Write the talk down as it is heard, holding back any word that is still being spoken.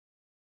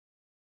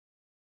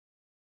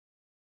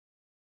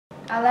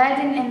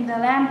Aladdin and the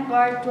Lamp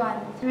Part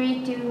 1.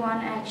 3, 2, 1,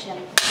 action.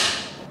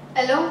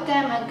 A long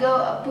time ago,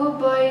 a poor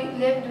boy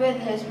lived with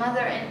his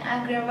mother in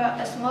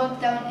Agrabah, a small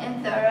town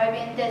in the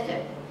Arabian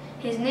desert.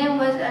 His name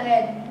was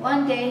Aladdin.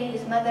 One day,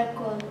 his mother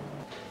called.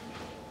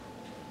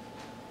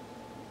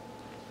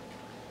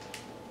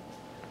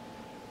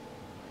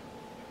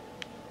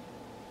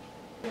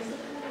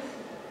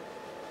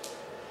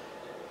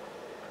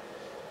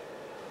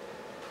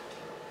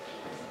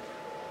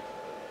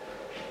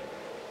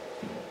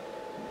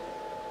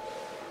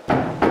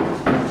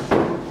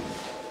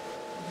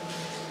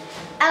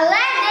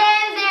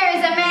 Aladdin, there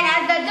is a man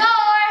at the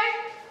door.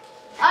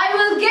 I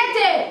will get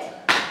it!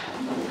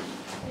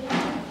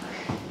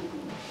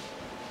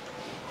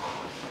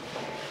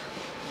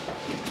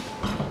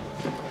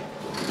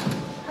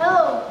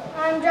 Hello,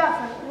 I'm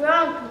Jafar, your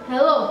uncle.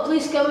 Hello,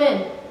 please come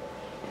in.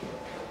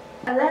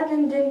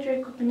 Aladdin didn't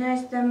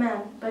recognize the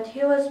man, but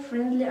he was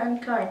friendly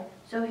and kind,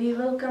 so he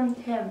welcomed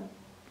him.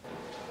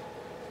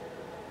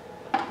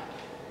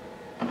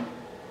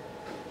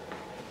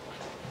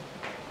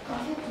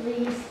 Coffee,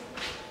 please.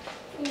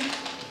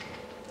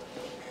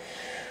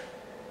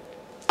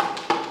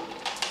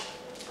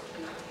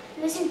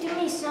 Listen to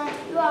me, son.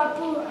 You are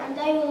poor and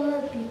I will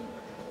help you.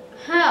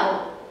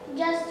 How?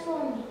 Just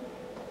for me.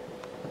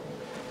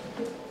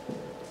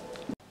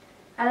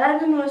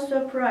 Aladdin was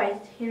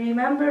surprised. He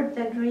remembered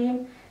the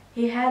dream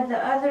he had the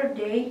other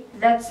day,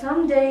 that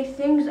someday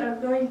things are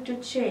going to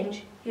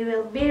change. He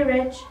will be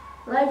rich,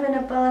 live in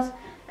a palace,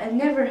 and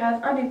never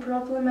have any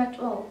problem at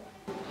all.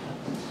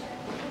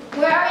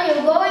 Where are you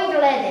going,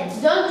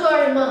 Aladdin? Don't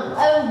worry, Mom.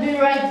 I will be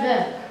right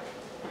back.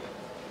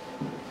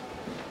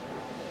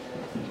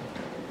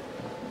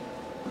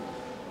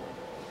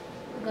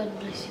 God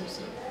bless you,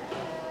 son.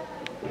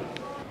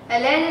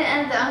 Aladdin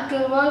and the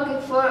uncle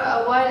worked for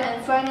a while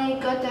and finally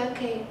got a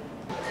cave.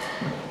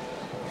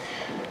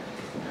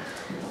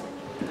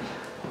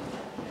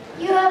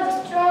 You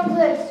have strong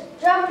legs.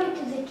 Drop me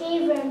to the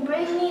cave and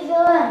bring me the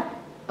lamp.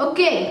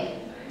 Okay.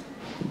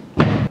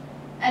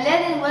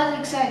 Aladdin was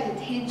excited.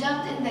 He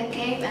jumped in the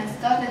cave and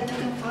started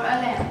looking for a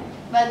lamp.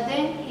 But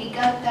then he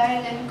got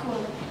tired and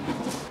cold.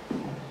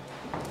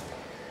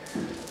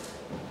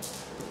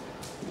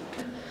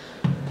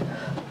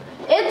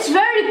 It's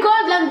very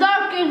cold and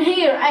dark in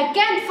here. I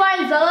can't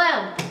find the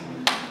lamp.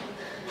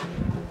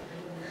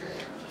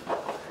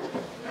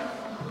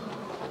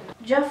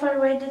 Jafar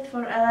waited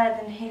for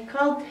Aladdin. He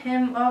called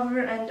him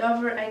over and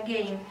over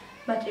again,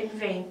 but in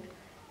vain.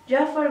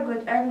 Jafar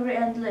got angry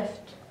and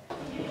left.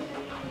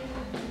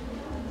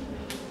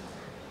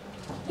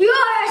 You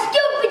are a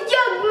stupid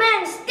young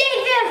man. Stay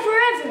there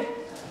forever.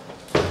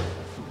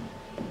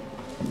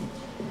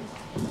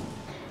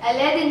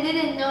 Aladdin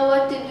didn't know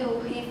what to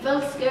do. He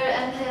felt scared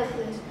and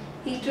helpless.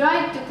 He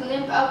tried to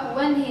climb up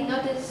when he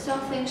noticed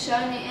something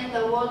shiny in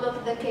the wall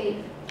of the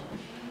cave.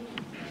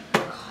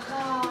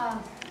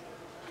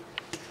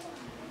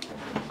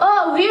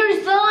 Oh,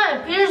 here's the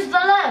lamp. Here's the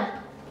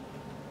lamp.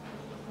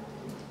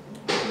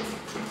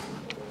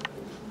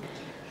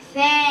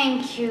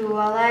 Thank you,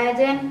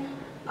 Aladdin.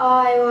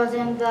 I was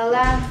in the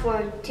lamp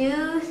for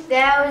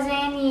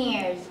 2,000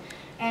 years,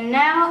 and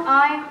now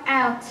I'm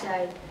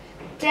outside.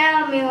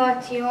 Tell me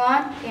what you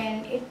want,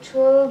 and it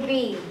will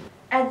be.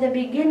 At the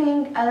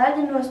beginning,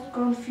 Aladdin was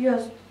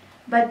confused,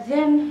 but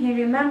then he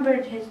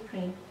remembered his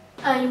dream.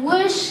 I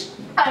wish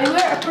I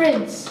were a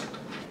prince.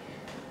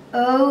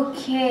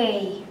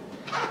 Okay.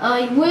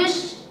 I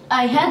wish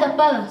I had a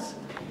palace.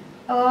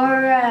 All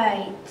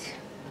right.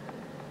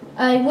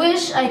 I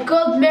wish I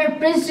could marry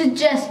Princess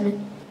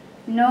Jasmine.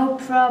 No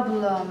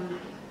problem.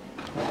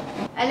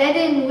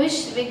 Aladdin's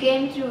wish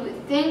became true.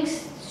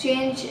 Things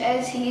changed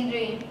as he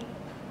dreamed.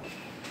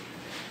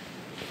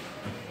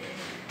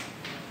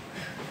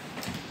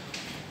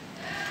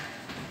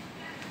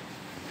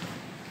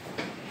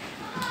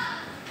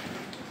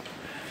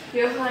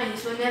 Your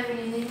Highness, whenever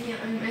you need me,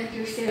 I'm at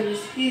your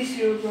service. Here's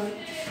your bride.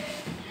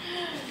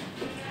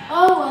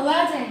 Oh,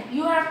 Aladdin,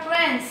 you are a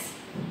prince.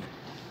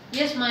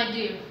 Yes, my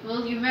dear.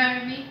 Will you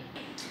marry me?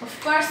 Of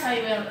course I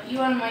will. You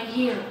are my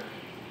hero.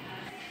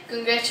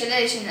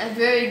 Congratulations, a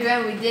very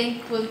grand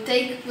wedding will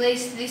take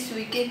place this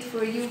weekend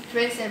for you,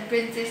 Prince and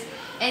Princess.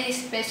 Any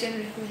special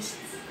requests?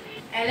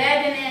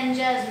 Aladdin and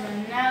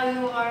Jasmine, now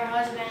you are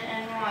husband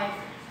and wife.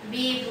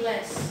 Be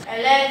blessed.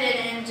 Aladdin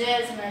and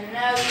Jasmine,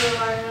 now you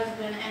are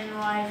husband and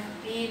wife.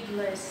 Be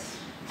blessed.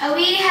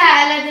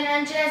 Awiha, Aladdin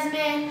and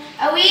Jasmine.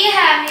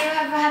 Awiha, may you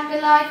have a happy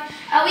life.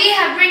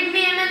 Awiha, bring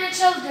me many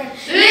children.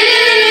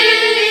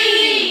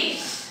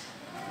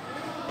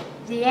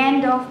 The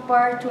end of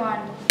part 1.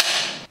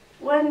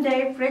 One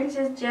day,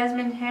 Princess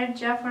Jasmine heard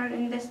Jafar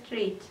in the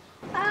street.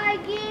 I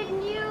give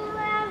new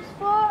lamps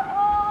for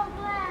old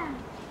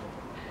lamps.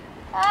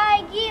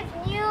 I give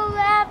new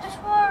lamps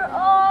for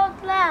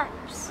old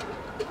lamps.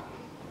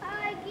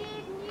 I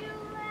give new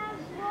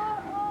lamps for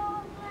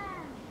old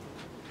lamps.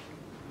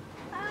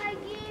 I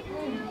give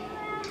new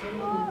lamps for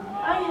old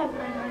I have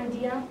an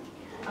idea.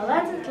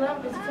 Aladdin's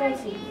lamp is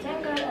fancy.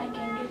 Thank God I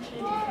can get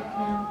rid of it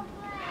now.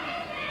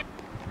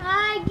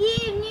 I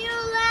give new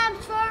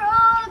lamps for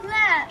old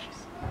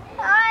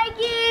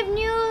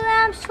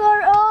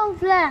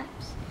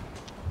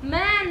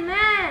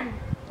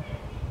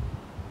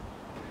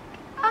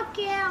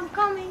Okay, I'm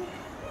coming.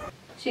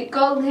 She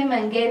called him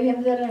and gave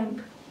him the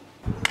lamp.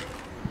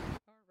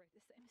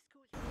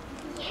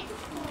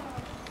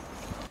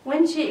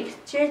 When she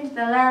exchanged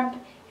the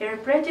lamp, her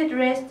pretty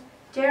dress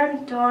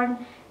turned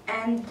torn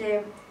and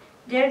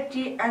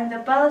dirty, and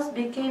the palace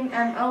became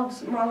an old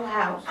small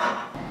house.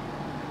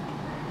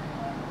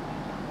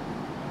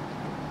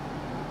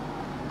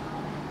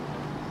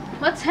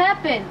 What's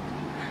happened?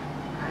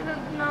 I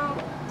don't know.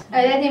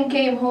 Aladdin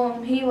came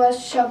home. He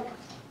was shocked.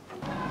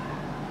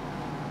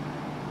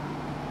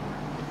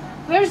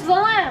 Where's the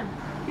lamp?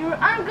 Your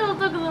uncle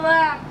took the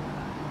lamp.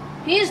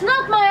 He is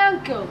not my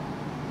uncle.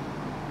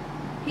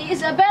 He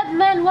is a bad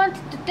man,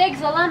 wanted to take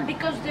the lamp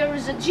because there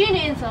is a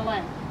genie in the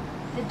lamp.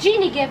 The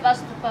genie gave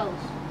us the palace.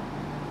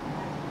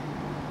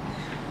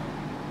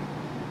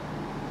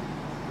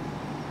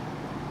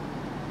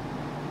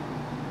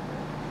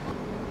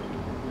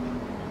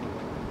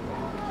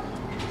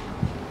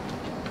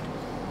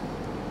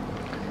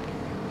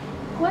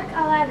 Quick,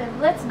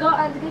 Aladdin, let's go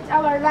and get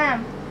our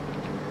lamp.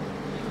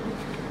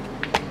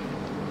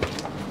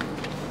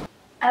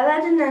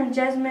 Aladdin and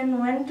Jasmine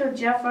went to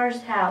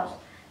Jafar's house.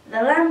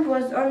 The lamp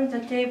was on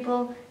the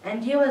table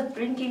and he was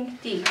drinking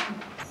tea.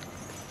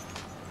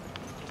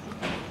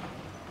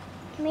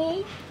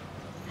 Me?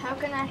 How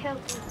can I help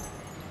you?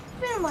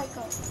 Fill my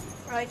cup.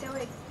 Right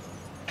away.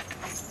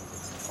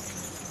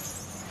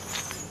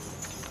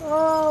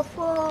 Oh,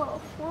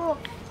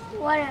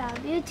 what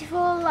a beautiful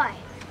life.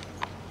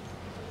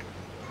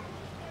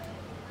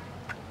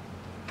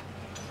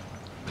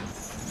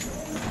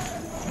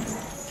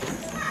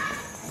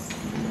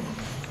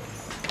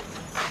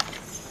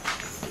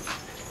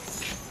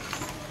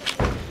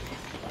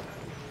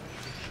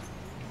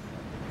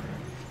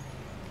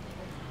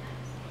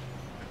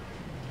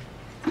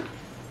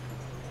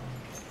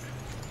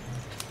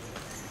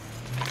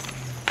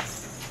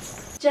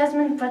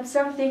 Jasmine put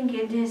something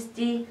in his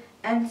tea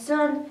and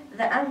soon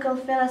the uncle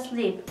fell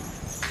asleep.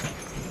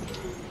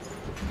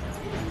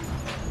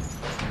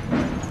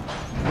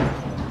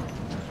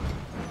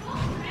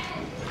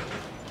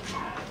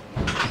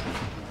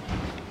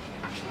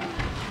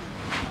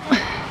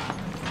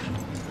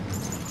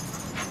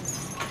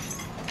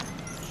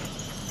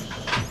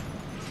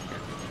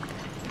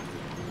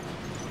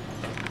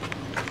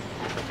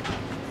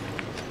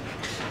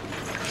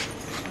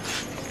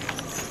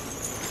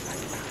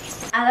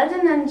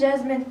 Aladdin and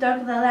Jasmine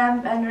took the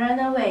lamp and ran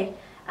away.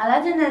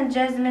 Aladdin and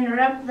Jasmine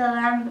rubbed the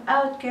lamp.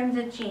 Out came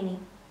the genie.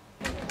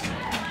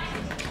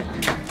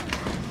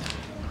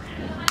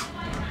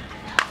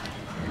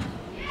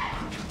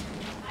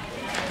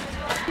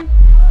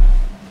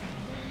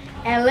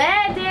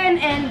 Aladdin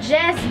and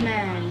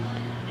Jasmine,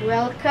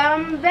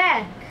 welcome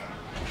back.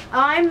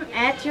 I'm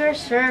at your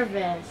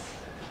service.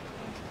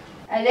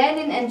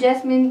 Aladdin and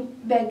Jasmine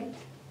begged.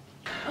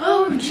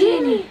 Oh,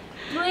 genie,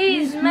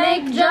 please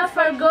make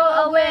Jafar go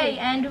away,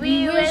 and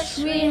we wish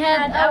we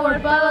had our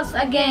palace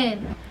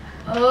again.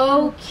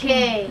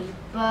 Okay,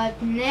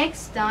 but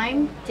next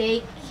time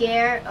take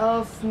care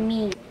of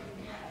me.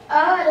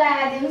 Oh,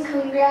 Aladdin,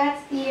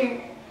 congrats,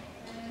 dear.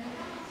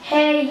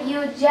 Hey,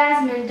 you,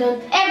 Jasmine,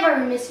 don't ever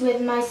mess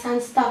with my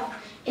son's stuff.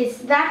 Is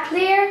that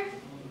clear?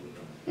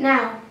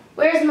 Now,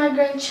 where's my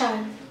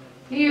grandchild?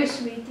 Here,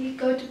 sweetie,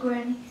 go to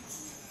Granny.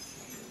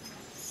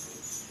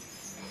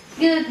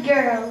 Good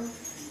girl.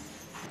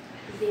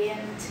 The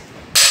end.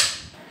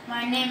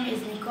 My name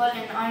is Nicole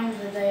and I'm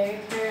the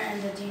director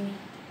and the genie.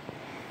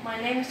 My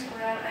name is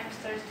Quran, I'm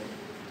storyteller.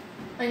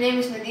 My name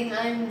is Nadine,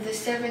 I'm the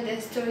servant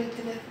and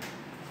storyteller.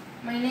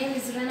 My name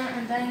is Rana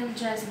and I am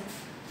Jasmine.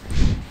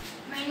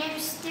 My name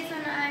is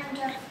Stephen. I'm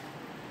Jeff.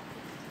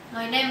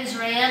 My name is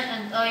Ryan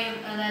and I am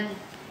Aladdin.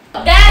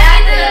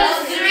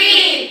 Daffodils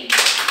 3!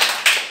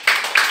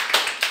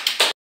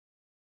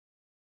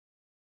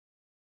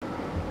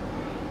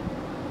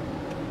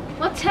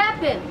 What's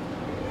happened?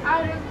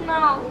 I don't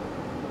know.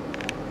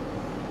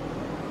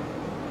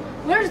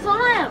 Where's the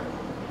lamp?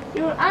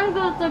 Your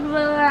uncle took the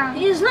lamp.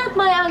 He is not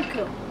my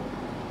uncle.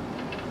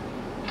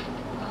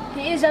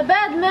 He is a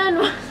bad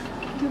man.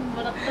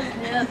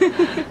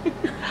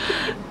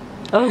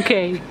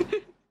 Okay.